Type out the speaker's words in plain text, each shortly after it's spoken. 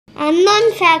Unknown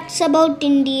facts about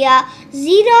India.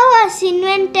 Zero was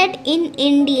invented in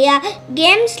India.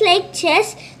 Games like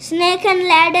chess, snake and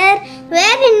ladder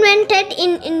were invented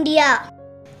in India.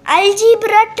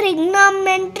 Algebra,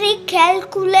 trigonometry,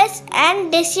 calculus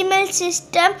and decimal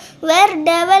system were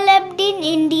developed in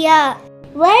India.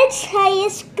 World's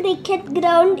highest cricket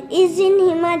ground is in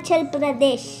Himachal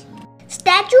Pradesh.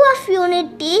 Statue of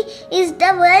Unity is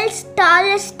the world's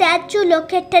tallest statue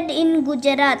located in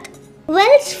Gujarat.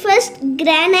 World's first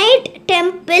granite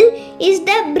temple is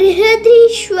the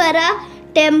Brihadishwara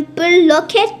temple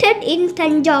located in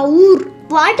Tanjavur.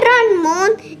 Water on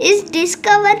moon is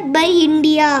discovered by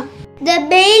India. The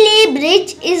Bailey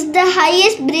Bridge is the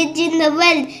highest bridge in the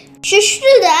world.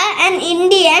 Shushruta, an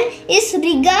Indian, is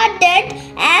regarded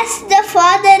as the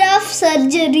father of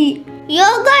surgery.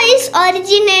 Yoga is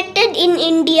originated in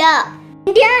India.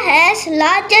 India has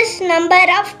largest number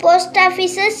of post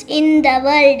offices in the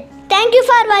world. Thank you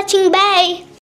for watching. Bye.